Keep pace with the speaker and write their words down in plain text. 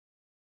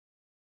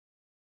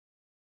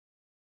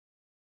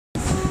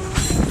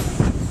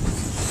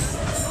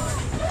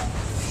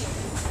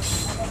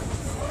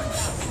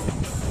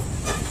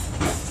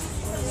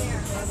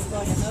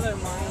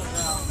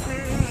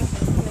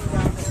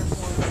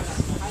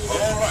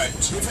Right.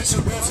 If it's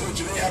your birthday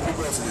today, happy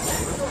birthday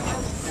today.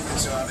 If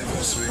it's your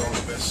anniversary, all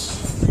the best.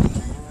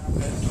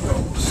 Then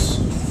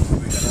those.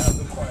 We're going to have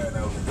the choir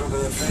now do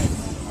their thing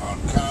on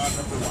card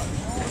number 1.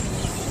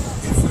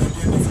 If we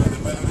identify the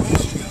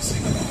melodies, you can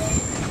sing along.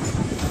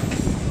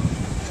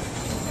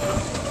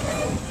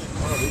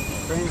 Oh, these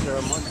trains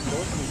are much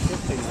closer to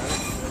shifting,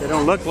 right? They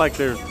don't look like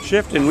they're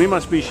shifting. We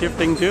must be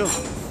shifting too.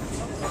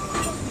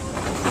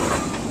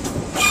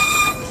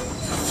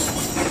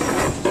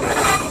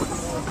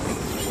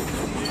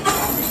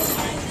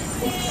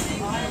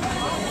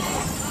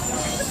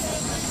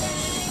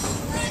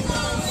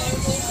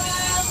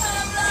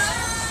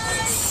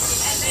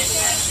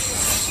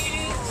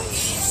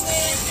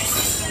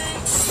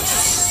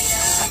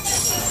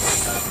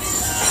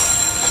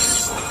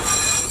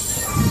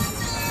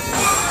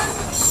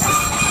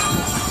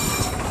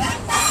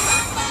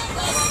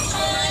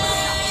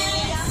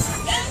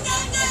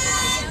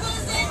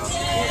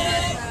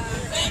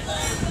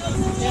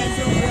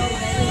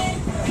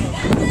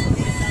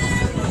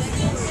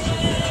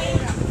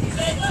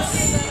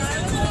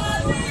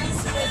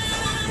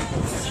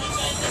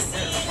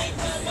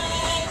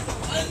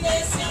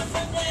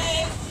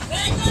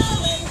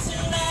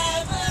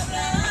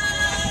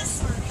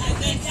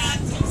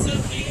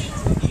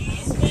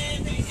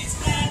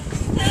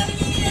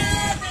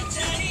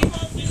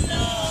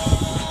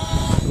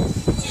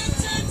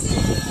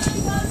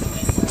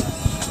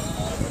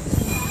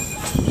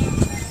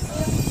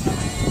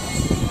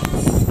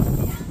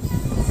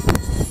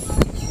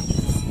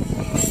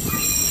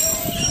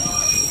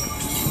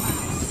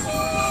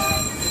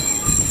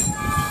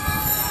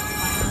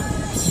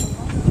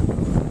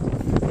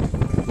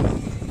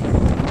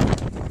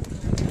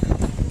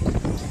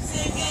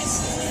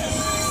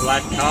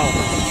 Black cow.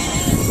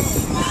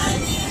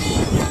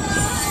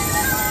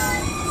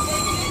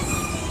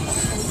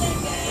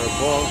 Or a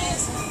bull.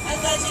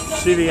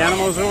 See the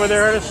animals over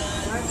there, Artis?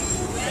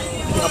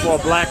 A couple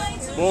of black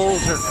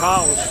bulls or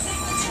cows.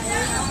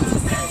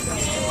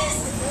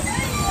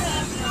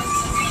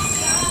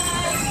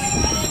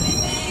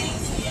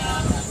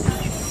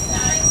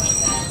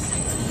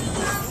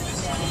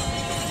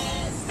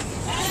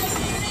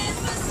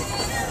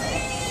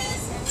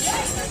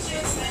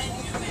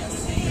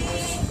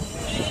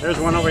 There's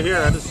one over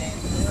here.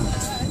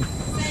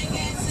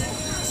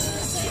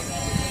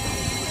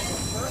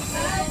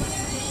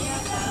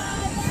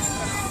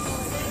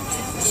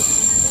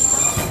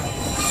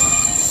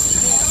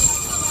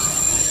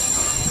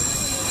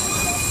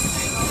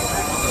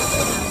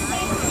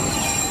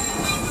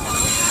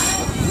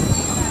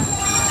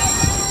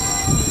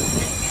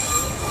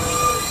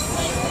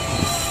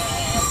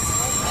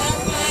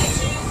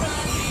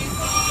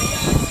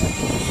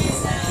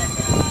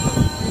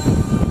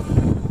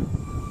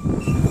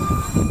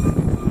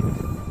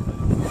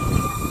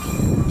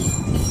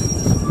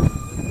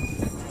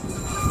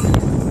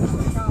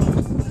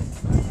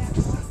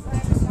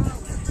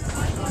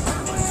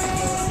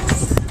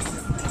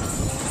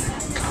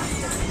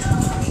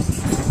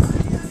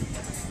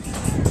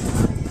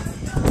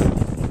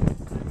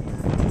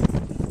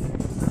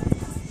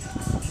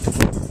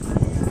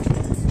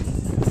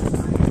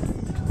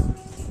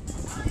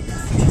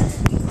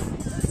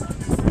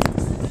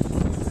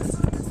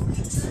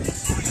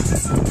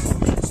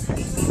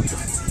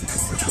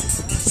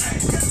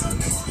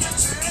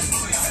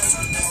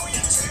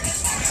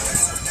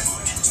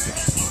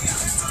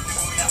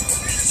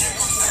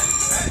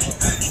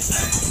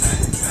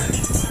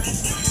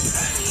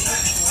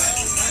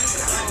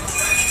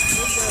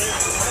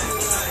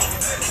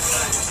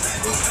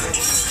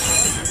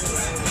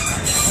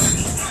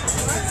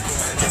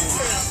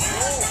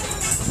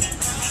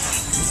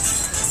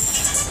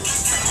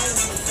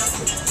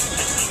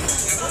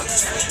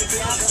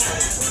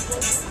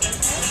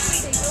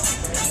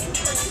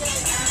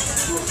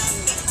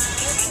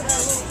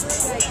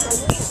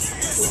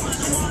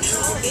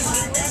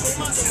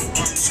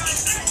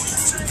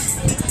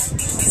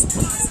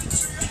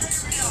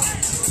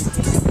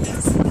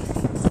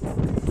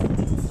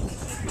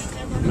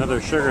 Another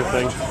sugar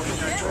thing.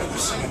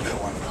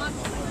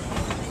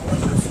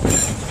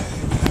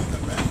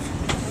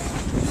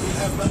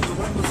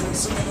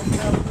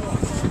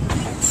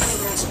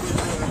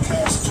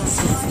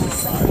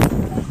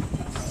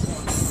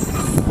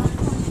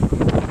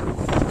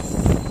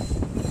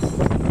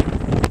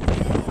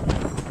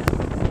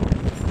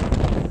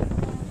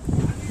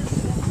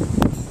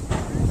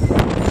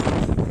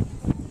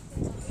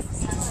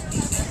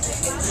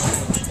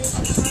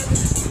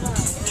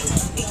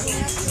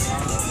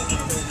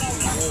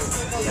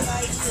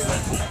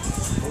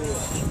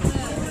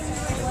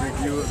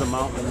 View of the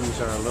mountains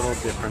are a little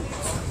different,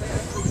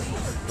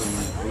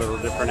 from a little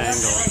different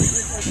angle.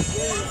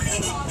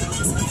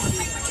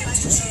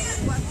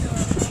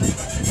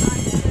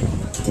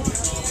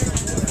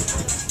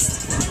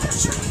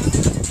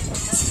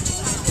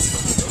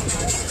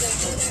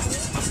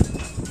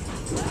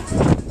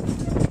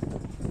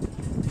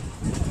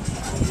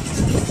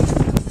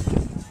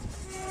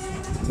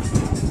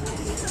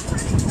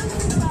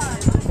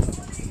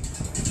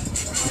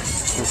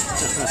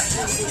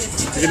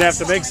 You're gonna have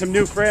to make some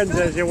new friends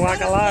as you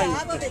walk along.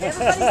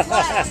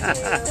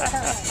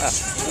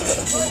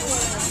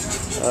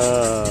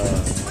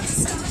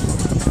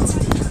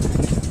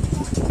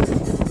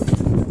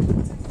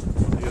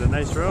 You got a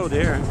nice road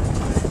here.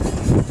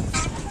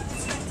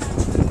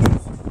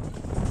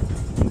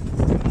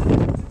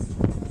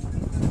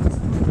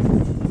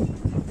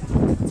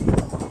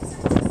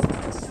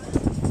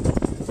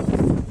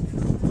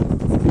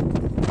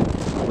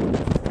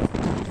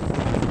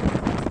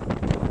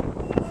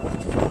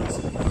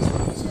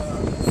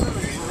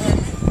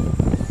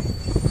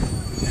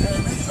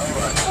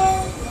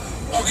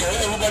 Okay,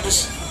 everybody's...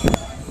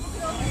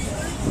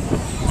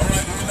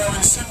 Alright, we're now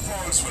in St.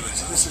 Paul's Village.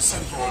 This is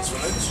St. Paul's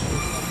Village.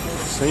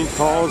 St.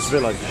 Paul's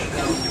Village.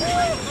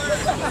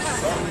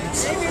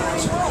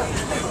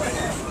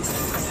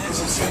 This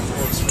is St.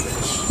 Paul's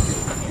Village.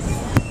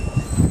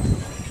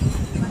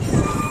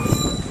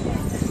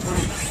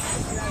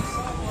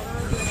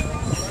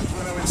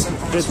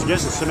 Kids getting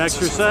some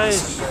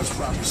exercise. Getting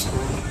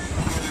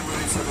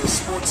ready for the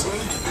sports day.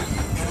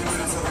 Getting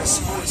ready for the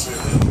sports day.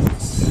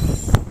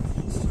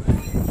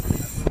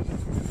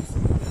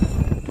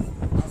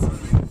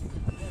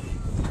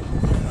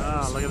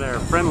 Look at there,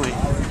 friendly.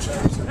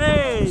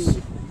 Hey!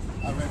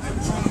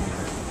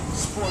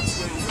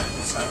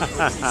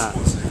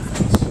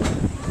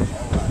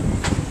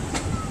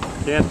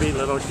 Can't beat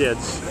little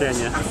kids, can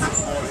you?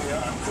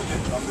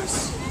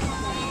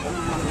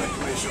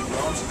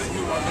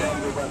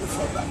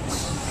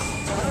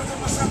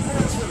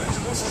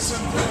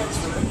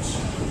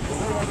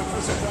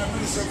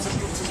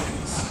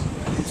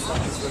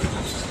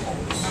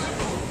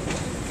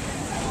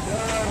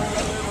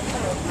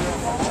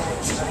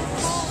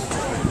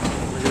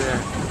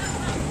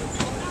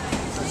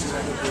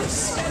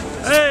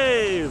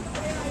 Hey!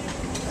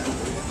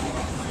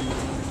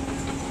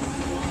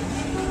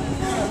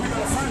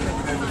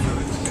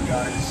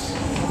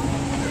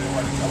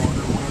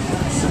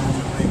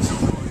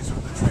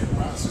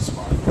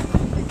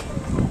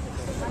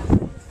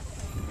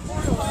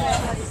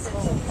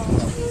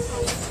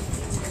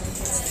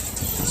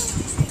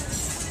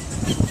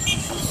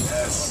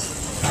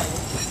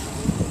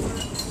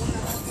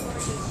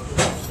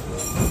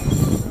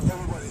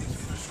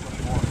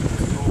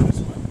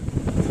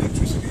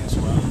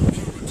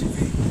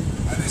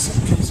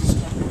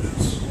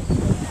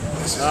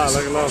 Ah,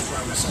 look at a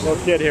little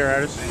kid here,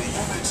 artist.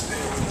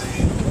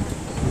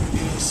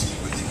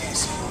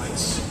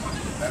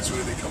 That's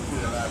where the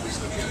computer lab is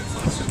located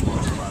for the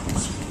support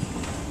departments.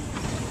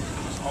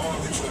 All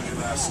the children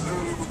are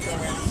slowly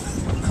becoming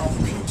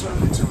computer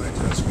literate,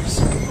 as we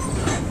say.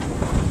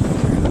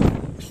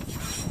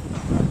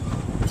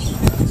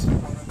 That's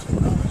one of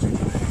technology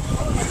today.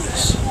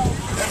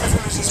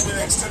 Everything has just been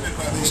extended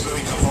by these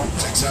low-income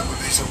homes. Example,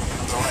 these are on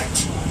the right,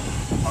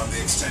 on the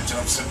extension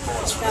of St.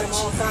 Paul's Village.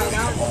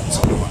 Low-income homes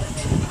on the right.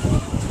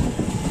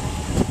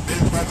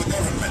 Built by the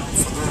government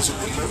for those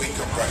in the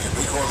low-income bracket.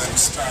 We call them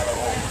starter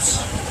homes.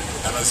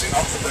 And as the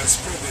occupants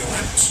pay their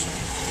rent,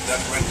 that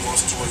rent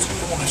goes towards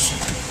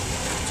ownership.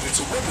 So it's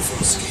a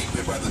wonderful scheme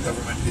whereby the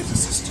government is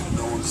assisting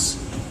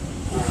those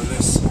who are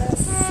less off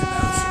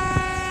financially.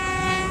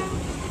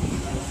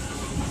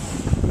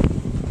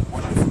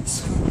 Wonderful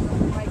scheme.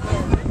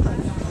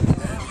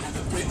 And you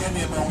can pay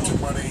any amount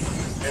of money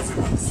every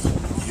month.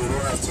 You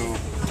don't have to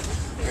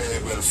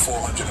pay, well,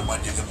 400 a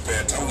month. You can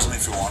pay 1,000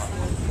 if you want,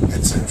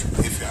 etc.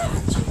 If you have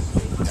it.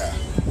 Yeah.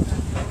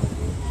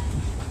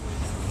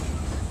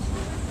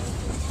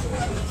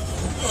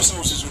 Those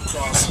houses would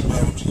cost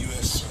about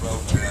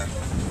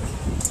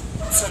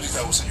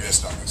 $30,000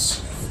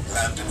 US.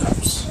 Land and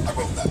house,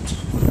 about that.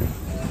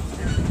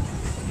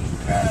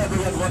 And we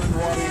have running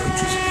water,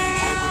 electricity,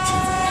 cable,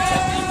 TV,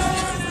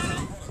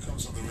 water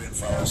comes from the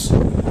rainforest.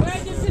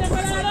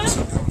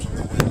 25% comes from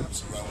the winds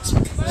around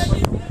St. Kitts.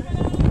 You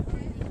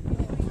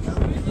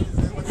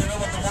know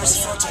what the most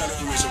fertile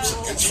areas of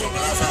St. Kitts from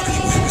our valley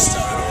where we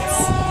started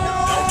off.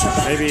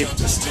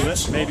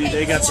 Maybe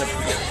they got the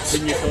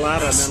pina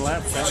colada and then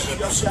left. Huh?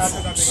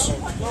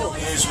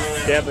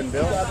 Kevin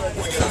Bill.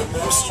 We get the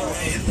most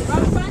rain. The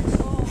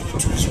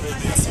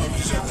authorities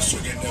of the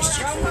sugar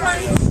industry.